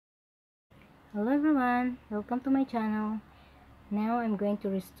Hello everyone, welcome to my channel. Now I'm going to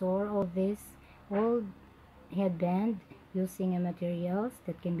restore all this old headband using materials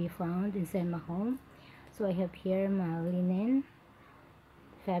that can be found inside my home. So I have here my linen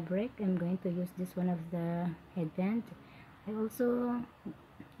fabric. I'm going to use this one of the headband. I also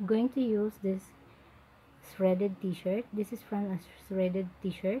going to use this threaded t-shirt. This is from a threaded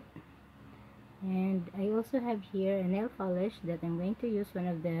t-shirt. And I also have here a nail polish that I'm going to use one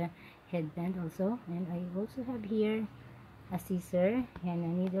of the headband also. And I also have here a scissor and a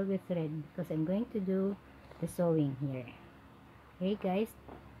needle with thread because I'm going to do the sewing here. Okay guys,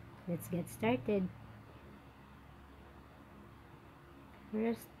 let's get started.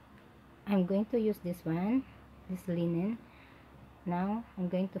 First, I'm going to use this one, this linen. Now I'm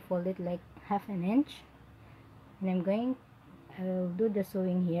going to fold it like half an inch, and I'll do the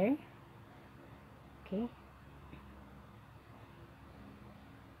sewing here. Okay,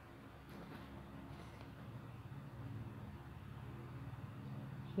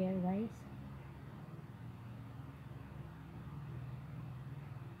 here guys.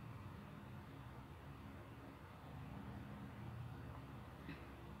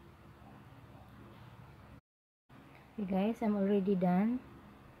 Okay guys, I'm already done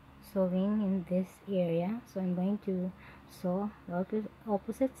sewing in this area, so I'm going to sew the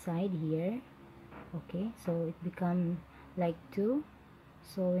opposite side here. Okay, so it become like two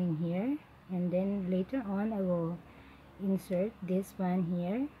sewing here, and then later on I will insert this one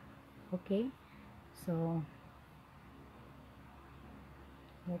here. Okay, so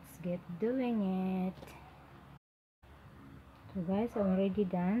let's get doing it. So guys, I'm already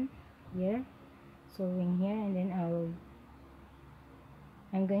done here sewing here, and then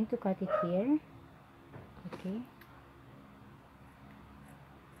I'm going to cut it here. Okay,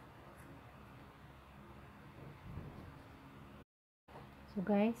 so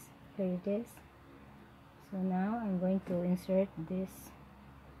guys, here it is. So now I'm going to insert this.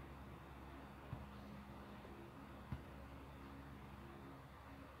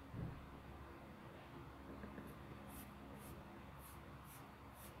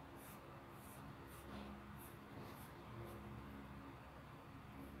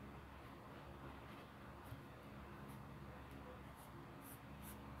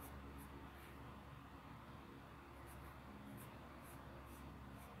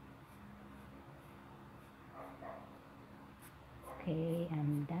 Okay,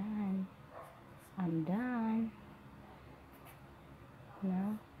 I'm done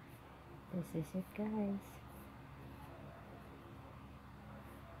now. This is it guys.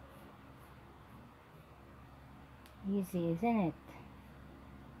 Easy, isn't it?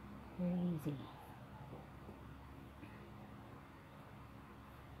 Very easy.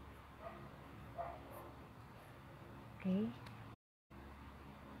 Okay,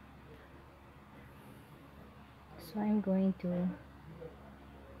 so I'm going to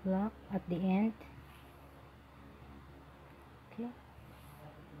lock at the end. Okay,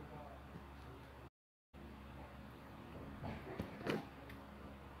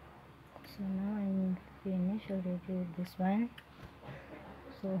 so now I'm finished already with this one.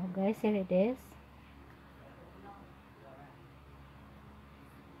 So guys, here it is.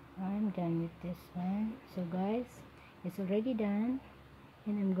 I'm done with this one. So guys, it's already done,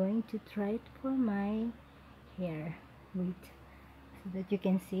 and I'm going to try it for my hair. Wait, so that you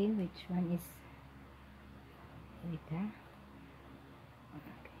can see which one is. Wait, okay.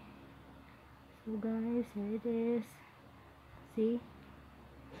 So guys, here it is. See,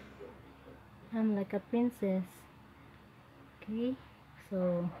 I'm like a princess. Okay,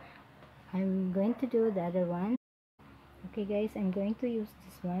 so I'm going to do the other one. Okay guys, I'm going to use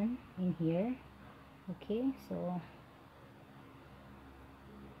this one in here. Okay, so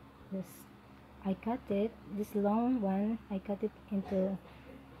this, I cut it, this long one, I cut it into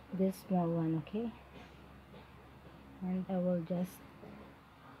this small one. Okay, and I will just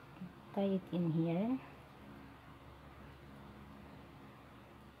tie it in here,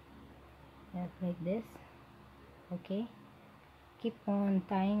 like this. Okay, keep on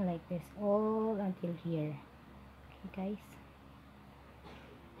tying like this all until here. Okay guys,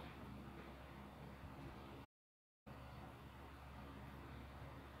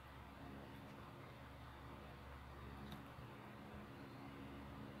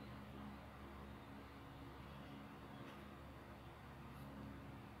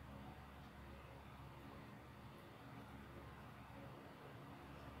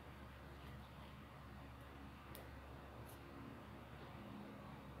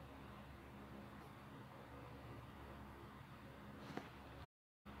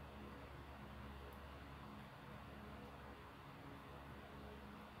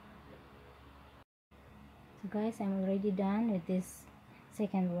 So guys, I'm already done with this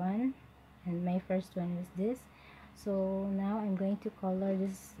second one, and my first one was this. So now I'm going to color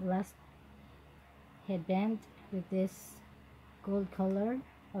this last headband with this gold color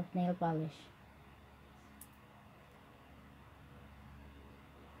of nail polish.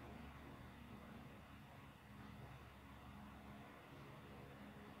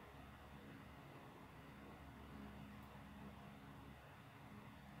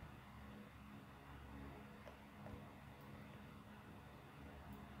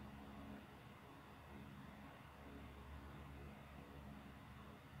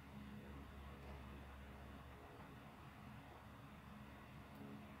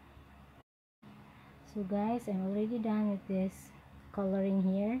 So guys, I'm already done with this coloring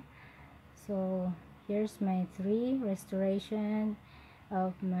here. So here's my 3 restoration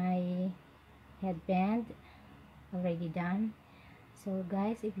of my headband already done. So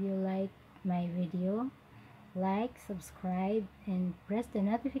guys, if you like my video, like, subscribe, and press the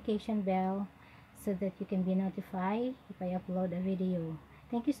notification bell so that you can be notified if I upload a video.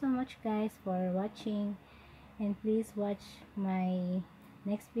 Thank you so much guys for watching, and please watch my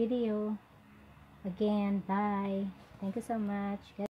next video again. Bye. Thank you so much.